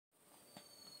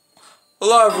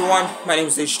Hello everyone, my name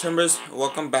is HTimbers, and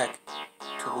welcome back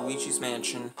to Luigi's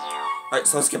Mansion. Alright,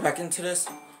 so let's get back into this.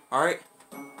 Alright,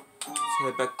 let's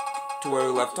head back to where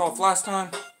we left off last time.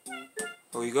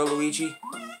 Here we go, Luigi.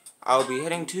 I'll be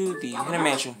heading to the Hidden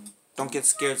Mansion. Don't get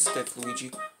scared stiff, Luigi.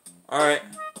 Alright.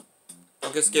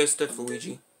 Don't get scared stiff,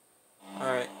 Luigi.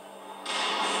 Alright.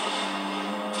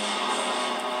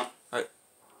 Alright,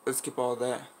 let's skip all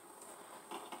that.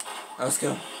 Let's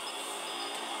go.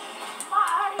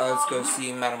 Let's go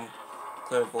see Madame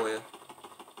Clairvoyant.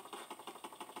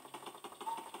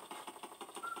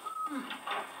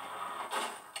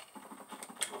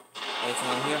 Anything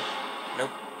in here?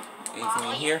 Nope. Anything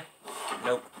in here?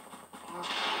 Nope.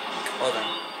 Hold on.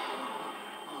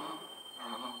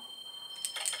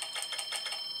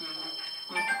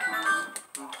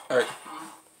 Alright.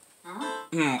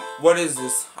 What is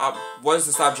this? What is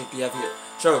this object you have here?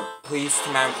 Show it, please,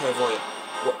 to Madame Clairvoyant.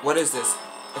 What is this?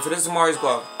 If it isn't Mario's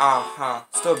glove,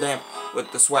 still damp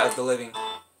with the sweat of the living.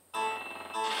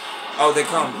 Oh, they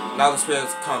come. Now the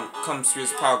spirits come. Come,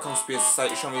 spirits of power. Come, spirits of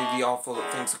sight. Show me the awful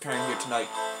things occurring here tonight.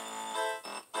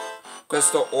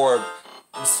 Crystal orb,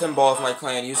 the symbol of my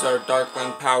clan. Use our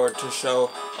darkling power to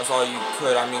show us all you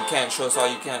could. Can't. Show us all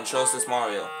you can. Show us this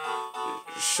Mario.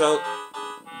 Show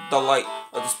the light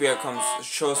of the spirit comes.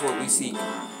 Show us what we seek.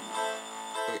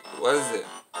 Okay, what is it?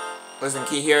 Listen,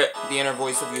 can you hear it? The inner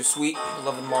voice of your sweet,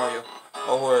 beloved Mario.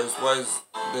 Oh, horrors, what is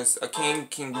this? A king?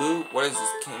 King Boo? What is this,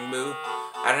 King Boo?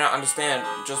 I do not understand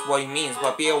just what he means,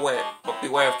 but beware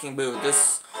of King Boo.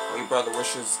 This, what your brother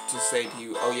wishes to say to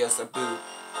you. Oh yes, a Boo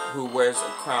who wears a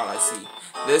crown, I see.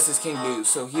 This is King Boo,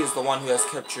 so he is the one who has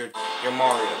captured your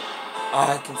Mario.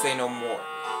 I can say no more.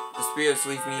 The spirits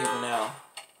leave me even now.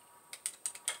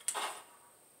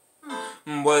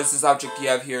 What is this object you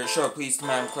have here? Show it, please, to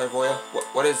Madame Clairvoyant.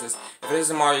 What is this? If it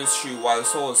isn't Mario's shoe, why the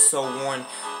soul is so worn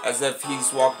as if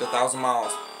he's walked 1,000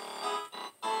 miles.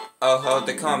 Oh,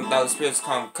 they come. Now the spirits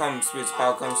come. Come, spirits of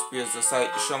power. Come, spirits of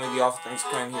sight. Show me the awful things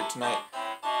occurring here tonight.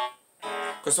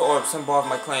 Crystal orb, symbol of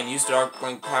my clan. Use the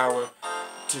darkling power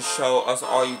to show us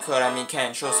all you could.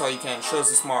 Can. Show us all you can. Show us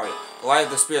this Mario. The light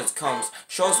of the spirits comes.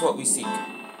 Show us what we seek.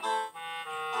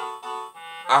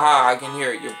 Aha, I can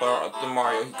hear it. You're the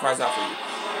Mario. He cries out for you.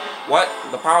 What?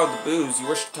 The power of the Boos? You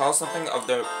wish to tell us something of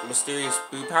the mysterious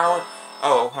Boo power?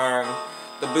 Oh,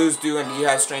 the Boos do indeed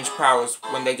have strange powers.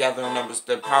 When they gather in numbers,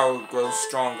 their power grows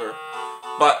stronger.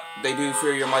 But they do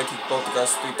fear your mighty both of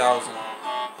us 3,000.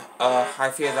 I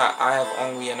fear that I have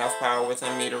only enough power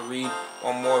within me to read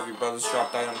one more of your brother's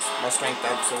dropped items. My strength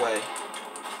ebbs away.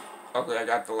 Okay, I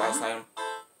got the last item.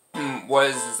 What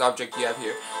is this object you have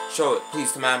here? Show it,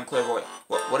 please, to Madame Clairvoyant.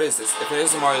 What is this? If it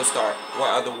isn't Mario Star,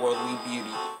 what otherworldly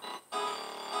beauty?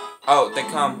 Oh, they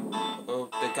come. Oh,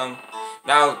 they come.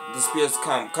 Now the spirits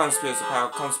come. Come, spirits of power.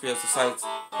 Come, spirits of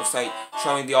sight.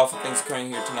 Show me the awful things occurring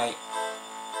here tonight.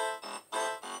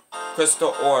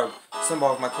 Crystal orb,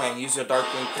 symbol of my clan. Use your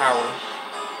darkling power.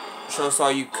 Show us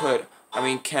all you could.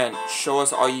 Can. Show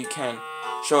us all you can.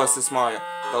 Show us this Mario.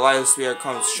 The light of the spirit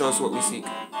comes. Show us what we seek.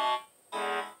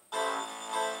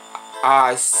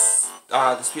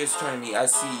 The spirits turn to me. I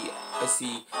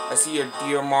see your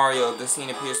dear Mario. The scene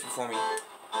appears before me.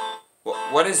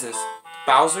 What is this?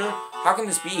 Bowser? How can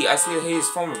this be? I see the hideous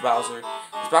form of Bowser.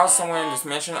 Is Bowser somewhere in this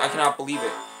mansion? I cannot believe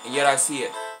it. And yet I see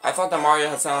it. I thought that Mario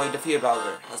had suddenly defeated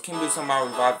Bowser. Has King Boo somehow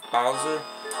revived Bowser?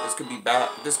 This could be bad.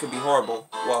 This could be horrible.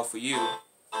 Well, for you.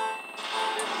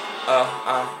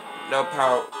 No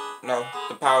power. No,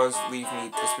 the powers leave me,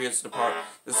 the spirits depart.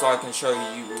 This is all I can show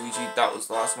you, Luigi. That was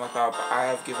the last of my power, but I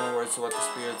have given words to what the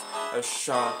spirits have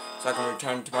shown, so I can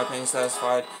return to my pain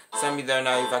satisfied. Send me there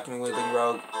now, you vacuum-wielding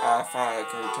rogue. Fine, I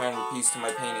can return in peace to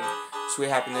my painting. Sweet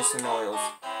happiness and oils.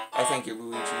 I thank you,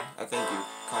 Luigi. I thank you,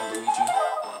 kind Luigi.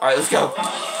 Alright, let's go!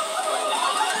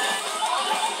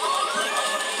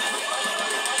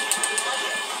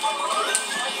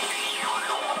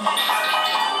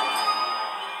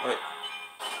 Wait.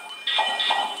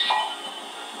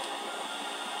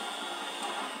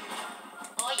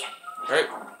 Alright.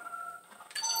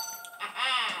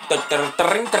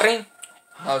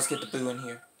 Now let's get the Boo in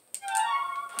here.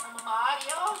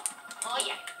 Mario? Oh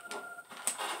yeah.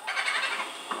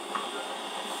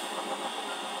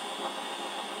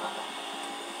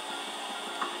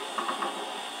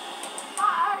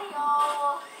 Mario.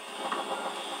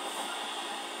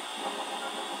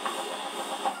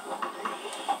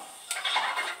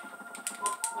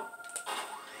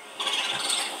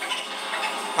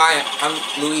 Hi, I'm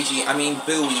Luigi.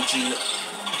 Boo-Luigi.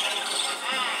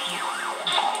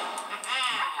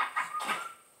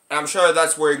 I'm sure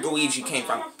that's where Luigi came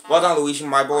from. Well done, Luigi,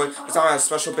 my boy. Because I have a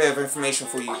special bit of information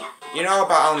for you. You know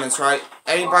about elements, right?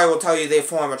 Anybody will tell you they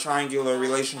form a triangular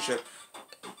relationship.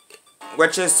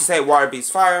 Which is to say, water beats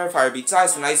fire, fire beats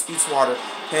ice, and ice beats water.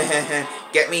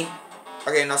 Get me?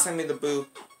 Okay, now send me the boo.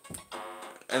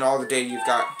 And all the data you've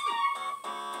got.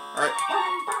 Alright.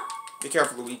 Be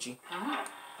careful, Luigi.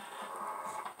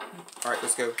 Alright,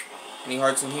 let's go. Any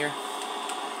hearts in here?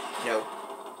 No.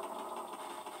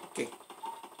 Okay.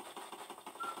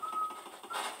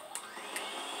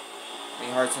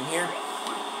 Any hearts in here?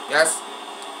 Yes?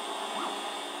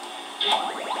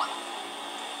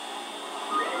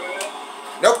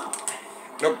 Nope.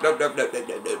 Nope, nope, nope, nope, nope,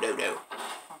 nope, nope, nope, nope.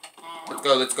 Let's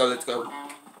go, let's go, let's go.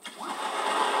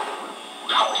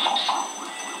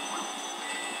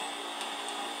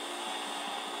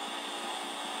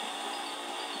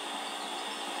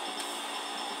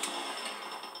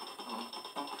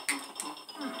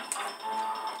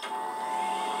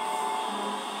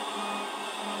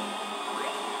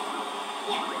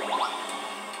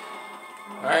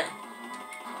 Alright.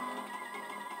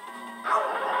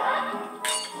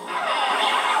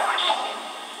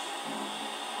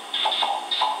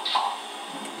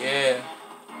 Yeah.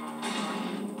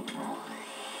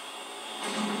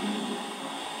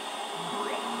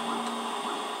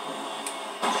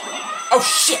 Oh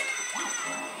shit!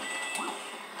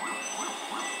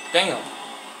 Damn.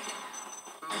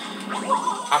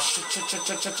 Ah shit.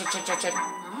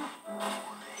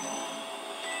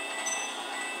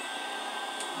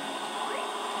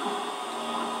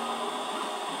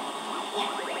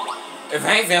 If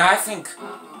anything, I think,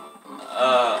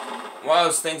 one of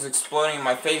those things exploding in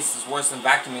my face is worse than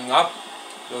vacuuming up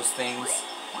those things.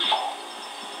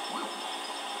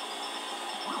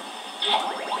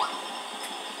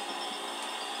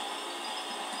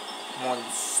 Come on,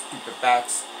 you stupid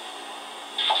bats.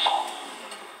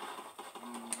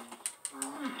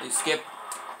 They skip.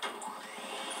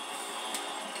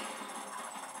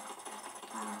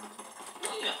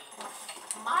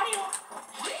 Mario.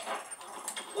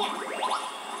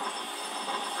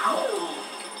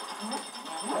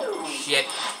 Shit.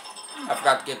 I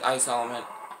forgot to get the ice element.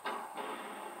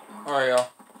 Alright, y'all.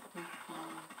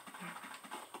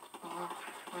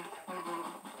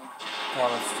 Come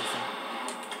on, let's do some.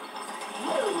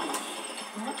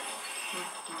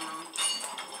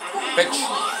 Bitch.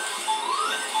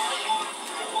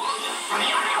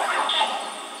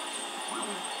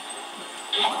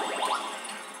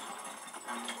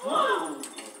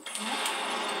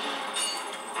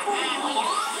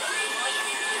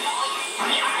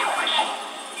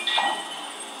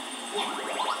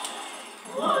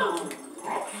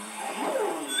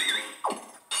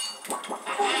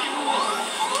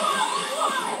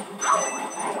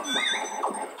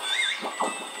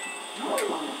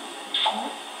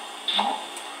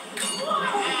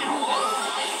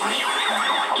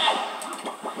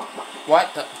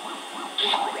 What the?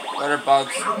 What are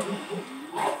bugs?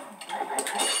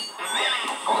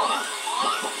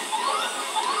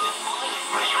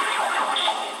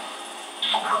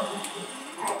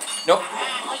 Nope.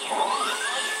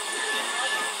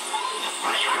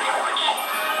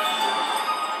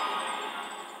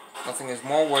 Nothing is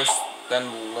more worse than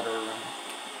littering.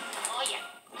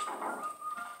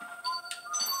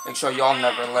 Make sure y'all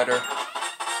never litter,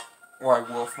 or I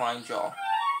will find y'all.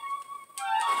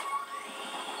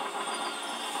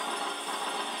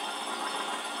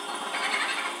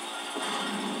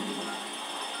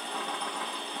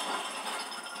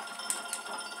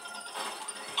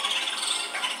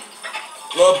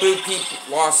 Little Boo Peep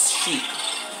lost sheep.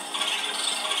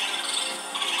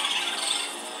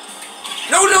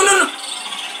 No, no, no, no!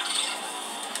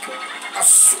 I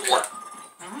swear.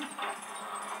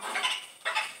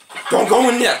 Don't go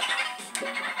in there.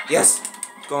 Yes,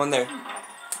 go in there.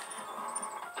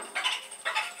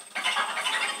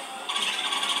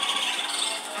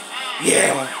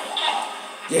 Yeah.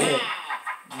 Yeah.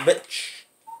 Bitch.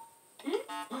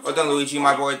 Well done, Luigi,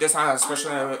 my boy. This time I have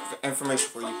special information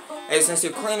for you. Hey, since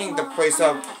you're cleaning the place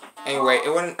up, anyway, it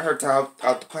wouldn't hurt to help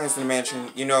out the plants in the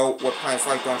mansion. You know what plants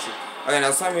like, don't you? Okay,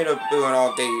 now send me the boo and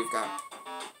all day you've got.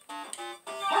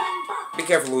 Be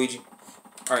careful, Luigi.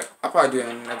 Alright, I'll probably do it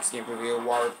in the next game video,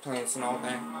 water plants and all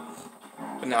that.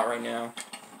 But not right now.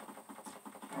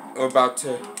 We're about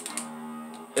to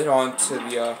get on to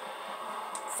the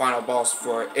final boss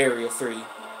for Area 3.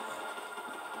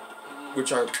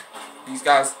 Which are these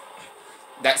guys.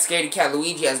 That scaredy cat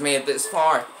Luigi has made it this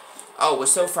far. Oh, we're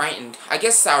so frightened. I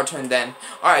guess it's our turn then.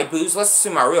 Alright, Boos, let's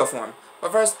assume our real form.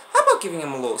 But first, how about giving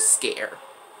him a little scare?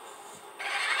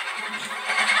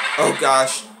 Oh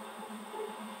gosh.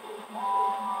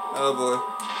 Oh boy.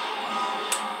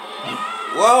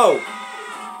 Whoa!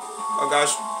 Oh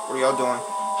gosh, what are y'all doing?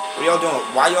 What are y'all doing?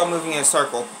 Why are y'all moving in a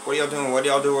circle? What are y'all doing? What are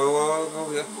y'all doing?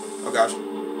 Oh gosh.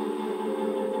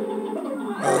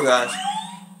 Oh gosh.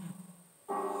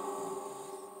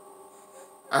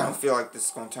 I don't feel like this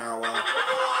is gonna turn out well.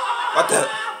 What the?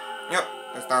 Yep,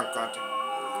 it's not going to.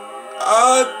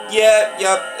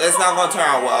 Yep, it's not gonna turn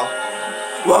out well.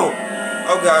 Whoa!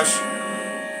 Oh gosh.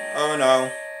 Oh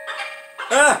no.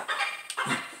 Ah!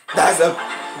 That's a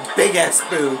big ass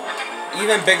boo.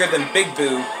 Even bigger than Big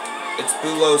Boo. It's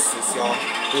Boolosis, y'all.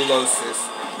 Boolosis.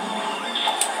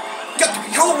 Get the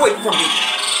hell away from me!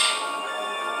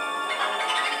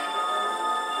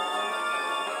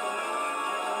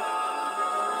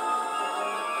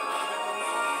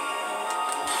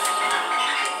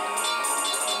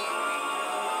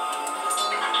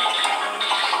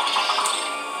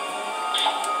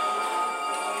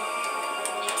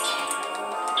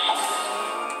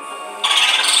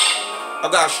 Oh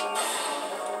gosh.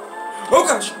 Oh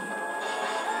gosh.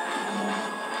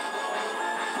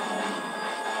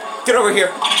 Get over here.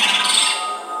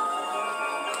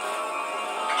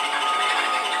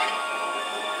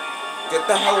 Get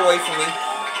the hell away from me.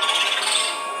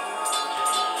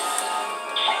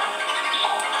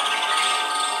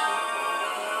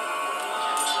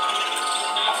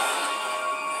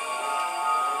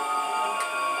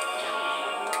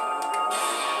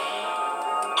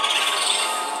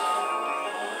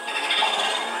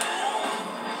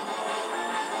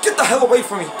 Get the hell away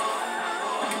from me. You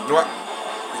know what?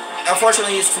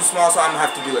 Unfortunately, it's too small, so I'm gonna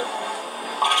have to do it.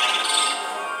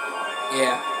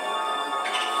 Yeah.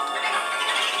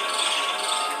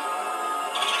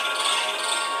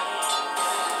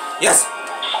 Yes!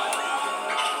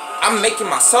 I'm making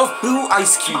myself boo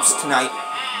ice cubes tonight.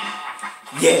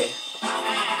 Yeah.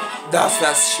 That's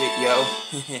that shit, yo.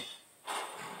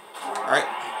 Alright.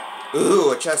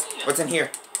 Ooh, a chest. What's in here?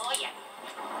 Oh yeah.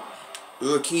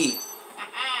 Ooh, a key.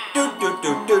 Do do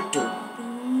do do do.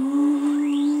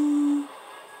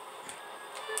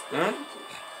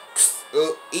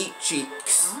 Ooh, eat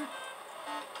cheeks.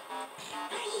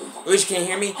 Luigi, can you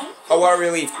hear me? Oh, what a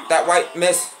relief. That white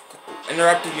mist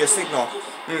interrupted your signal.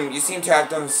 You seem to have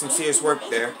done some serious work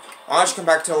there. Why don't you come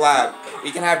back to the lab?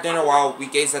 We can have dinner while we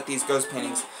gaze at these ghost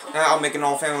paintings. Now I'll make an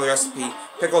all-family recipe.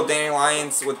 Pickled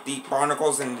dandelions with deep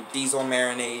barnacles and diesel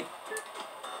marinade.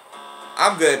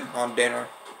 I'm good on dinner.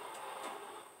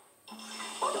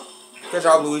 Good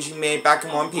job, Luigi. Made it back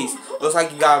in one piece. Looks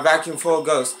like you got a vacuum full of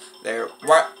ghosts there.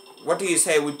 What do you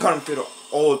say we put them through the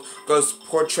old ghost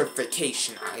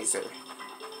portrification-izer?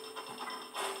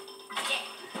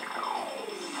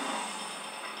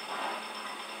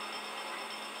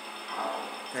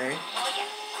 Okay.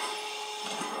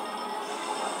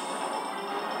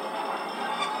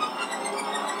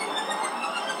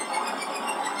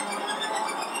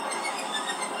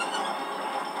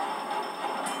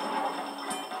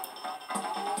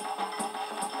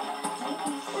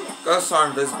 Ghosts are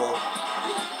invisible,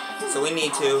 so we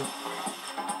need to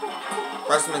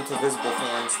press them into visible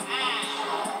forms.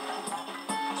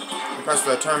 We press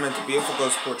to turn them into beautiful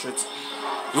ghost portraits.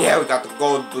 Yeah, we got the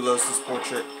gold Boolosis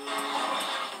portrait.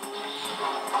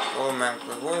 Oh man,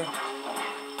 boy.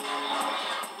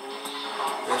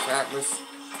 This Atlas.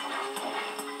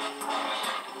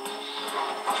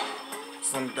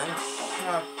 Some bench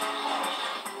shot.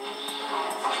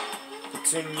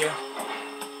 Petunia.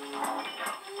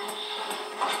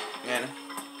 Anna.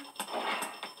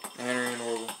 Henry and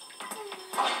Orwell.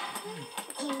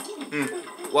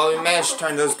 Well, we managed to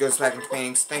turn those ghosts back into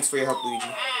paintings. Thanks for your help,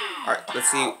 Luigi. Alright, let's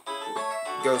see what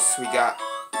ghosts we got.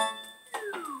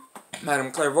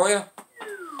 Madame Clairvoyant.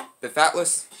 Biff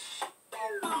Atlas.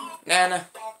 Nana.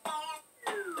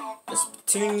 Miss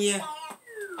Petunia.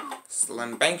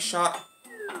 Slim Bankshot.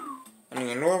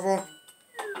 Henry and Orwell.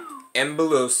 And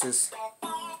Boolosis.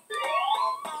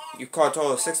 You caught a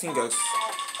total of 16 ghosts.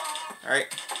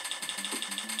 Alright.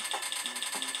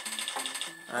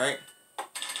 Alright.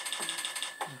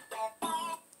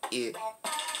 Yeah.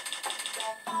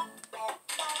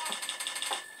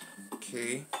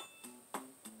 Okay.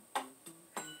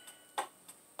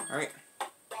 Alright.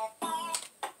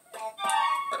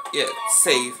 Yeah,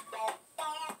 save.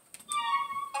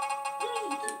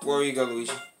 Where you go,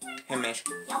 Luigi? Hey, man.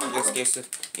 This game stuff.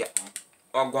 Yeah.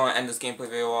 I'm going to end this gameplay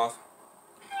video off.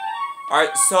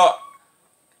 Alright, so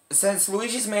since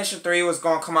Luigi's Mansion 3 was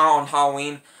going to come out on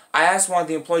Halloween, I asked one of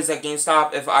the employees at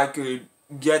GameStop if I could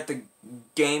get the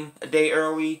game a day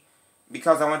early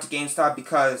because I went to GameStop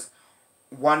because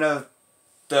one of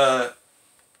the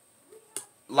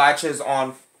latches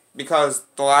on, because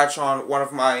the latch on one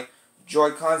of my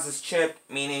Joy-Cons is chipped,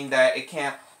 meaning that it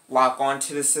can't lock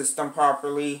onto the system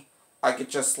properly. Like it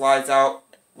just slides out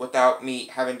without me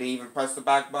having to even press the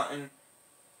back button.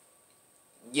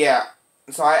 Yeah,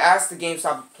 so I asked the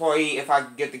GameStop employee if I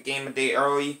could get the game a day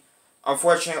early.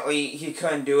 Unfortunately, he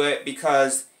couldn't do it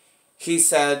because he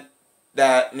said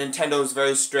that Nintendo is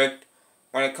very strict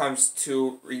when it comes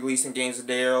to releasing games a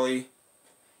day early.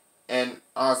 And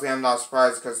honestly, I'm not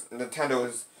surprised because Nintendo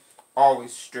is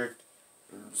always strict.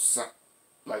 So,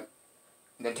 like,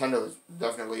 Nintendo is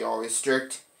definitely always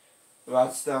strict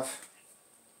about stuff.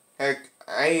 Heck,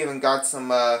 I even got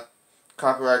some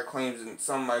copyright claims in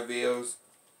some of my videos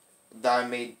that I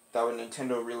made that were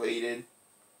Nintendo related.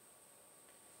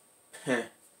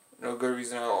 No good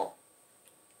reason at all.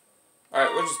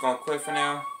 Alright, we're just gonna quit for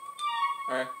now.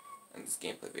 Alright, and this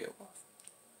gameplay video off.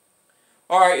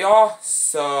 Alright, y'all,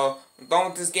 so I'm done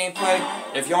with this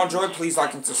gameplay. If y'all enjoyed, please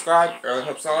like and subscribe. It really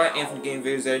helps out, and from game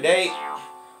videos every day.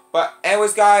 But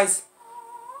anyways, guys,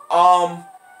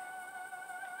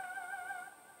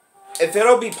 if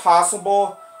it'll be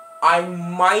possible, I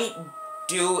might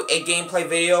do a gameplay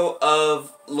video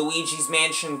of Luigi's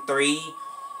Mansion 3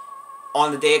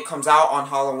 on the day it comes out on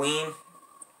Halloween.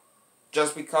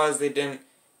 Just because they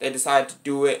decided to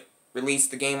do it, release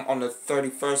the game on the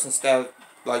 31st instead of,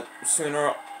 like,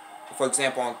 sooner, for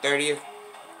example, on 30th.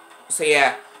 So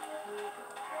yeah,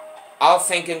 I'll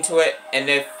think into it, and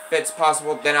if it's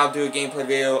possible, then I'll do a gameplay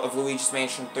video of Luigi's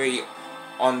Mansion 3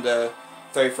 on the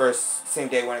 31st, same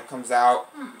day when it comes out,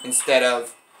 instead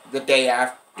of the day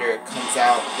after it comes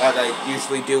out, like I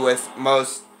usually do with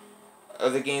most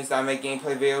of the games that I make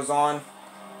gameplay videos on.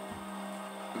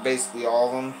 Basically all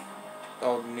of them.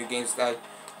 All the new games that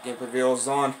I gameplay videos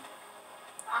on.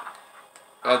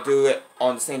 I'll do it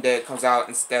on the same day it comes out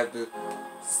instead of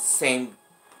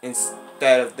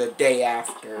the day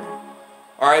after.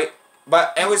 Alright,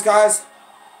 but anyways, guys,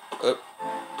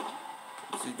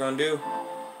 what's he gonna do?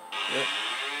 Yep.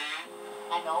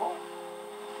 I know.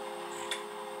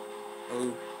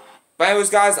 Ooh. But anyways,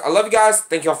 guys, I love you guys.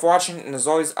 Thank y'all for watching, and as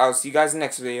always, I'll see you guys in the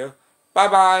next video. Bye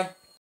bye.